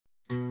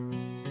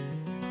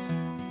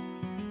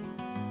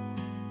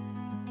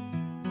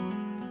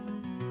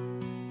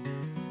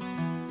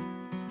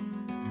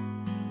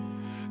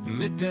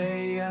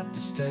Midday at the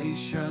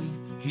station,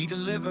 he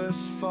delivers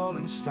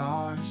falling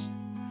stars.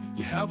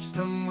 He helps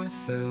them with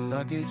their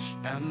luggage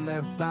and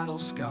their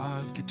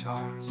battle-scarred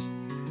guitars.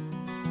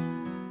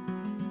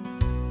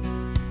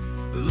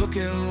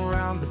 Looking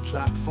around the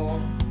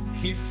platform,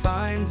 he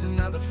finds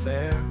another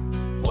fare,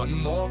 one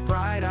more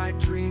bright-eyed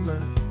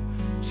dreamer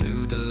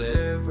to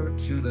deliver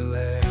to the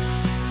lair.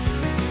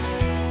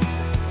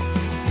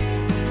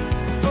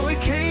 Though he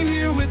came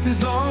here with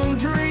his own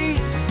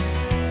dreams,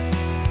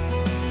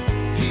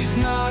 he's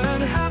not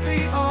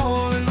unhappy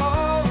all in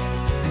all.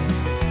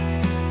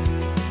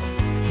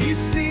 He's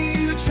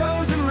seen the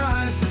chosen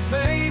rise to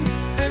fame,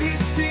 and he's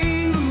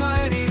seen the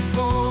mighty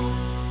fall.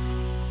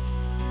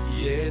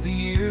 Yeah, the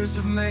years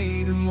have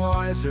made him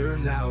wiser.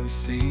 Now he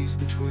sees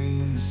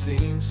between the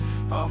seams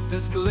of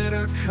this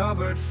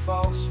glitter-covered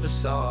false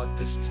facade,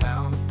 this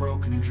town of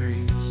broken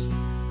dreams.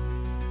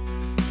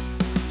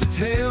 The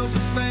tales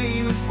of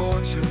fame and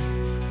fortune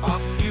are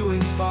few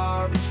and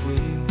far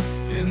between,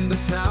 in the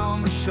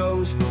town that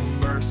shows no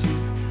mercy,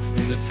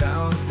 in the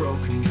town of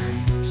broken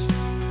dreams.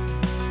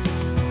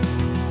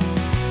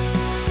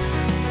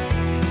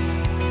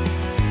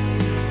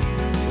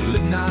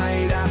 At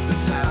night at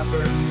the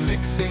tavern,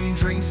 mixing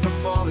drinks for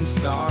fallen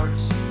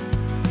stars,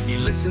 he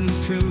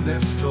listens to their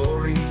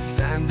stories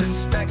and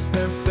inspects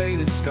their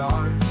faded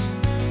scars.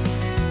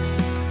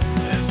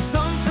 And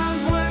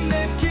sometimes when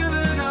they've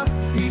given up,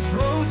 he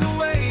throws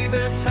away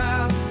their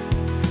tab,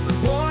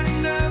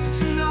 warning them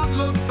to not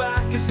look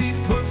back as he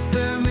puts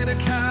them in a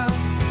cab.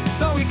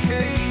 Though he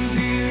came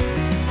here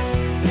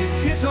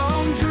with his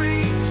own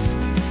dreams,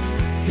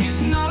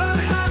 he's not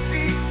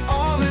unhappy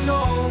all in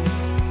all.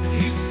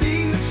 He's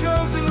seen the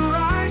chosen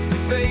rise to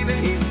fame,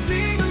 and he's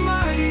seen the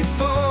mighty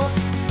fall.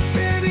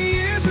 And the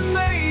years have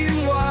made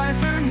him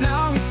wiser.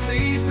 Now he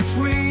sees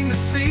between the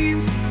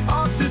seams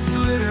of this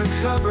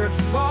glitter-covered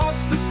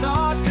false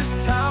facade,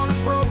 this town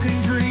of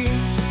broken dreams.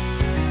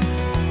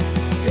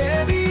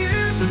 Yeah, the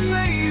years have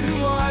made him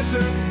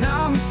wiser.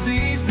 Now he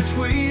sees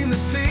between the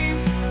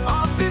seams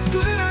of this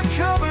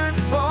glitter-covered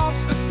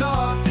false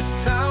facade,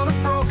 this town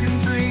of broken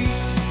dreams.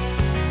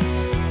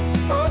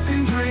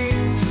 Broken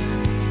dreams.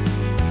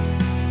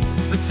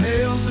 The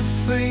tales of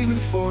fame and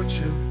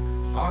fortune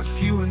are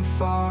few and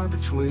far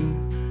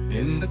between,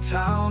 in the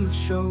town that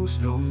shows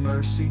no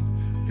mercy,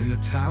 in the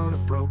town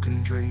of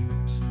broken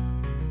dreams.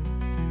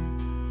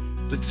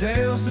 The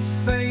tales of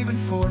fame and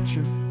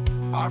fortune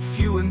are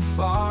few and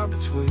far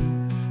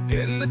between,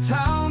 in the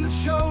town that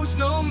shows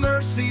no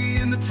mercy,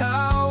 in the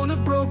town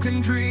of broken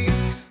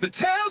dreams. The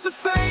tales of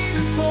fame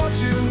and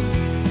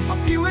fortune are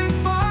few and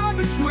far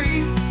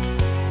between,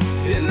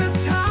 in the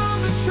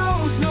town that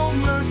shows no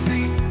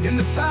mercy, in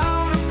the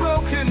town of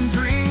broken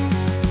dreams.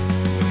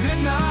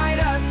 Midnight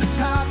at the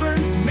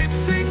tavern,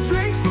 mixing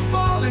drinks for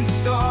fallen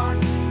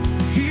stars,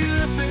 he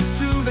listens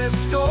to their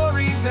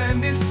stories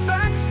and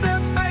inspects their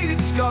faded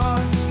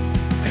scars.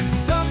 And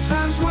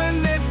sometimes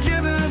when they've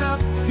given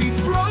up, he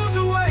throws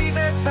away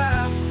their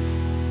tab,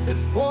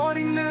 and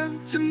warning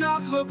them to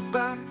not look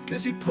back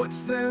as he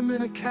puts them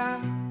in a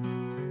cab.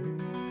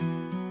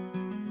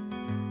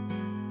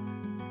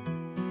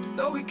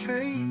 Though he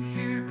came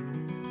here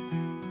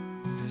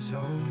with his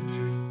own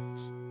dreams.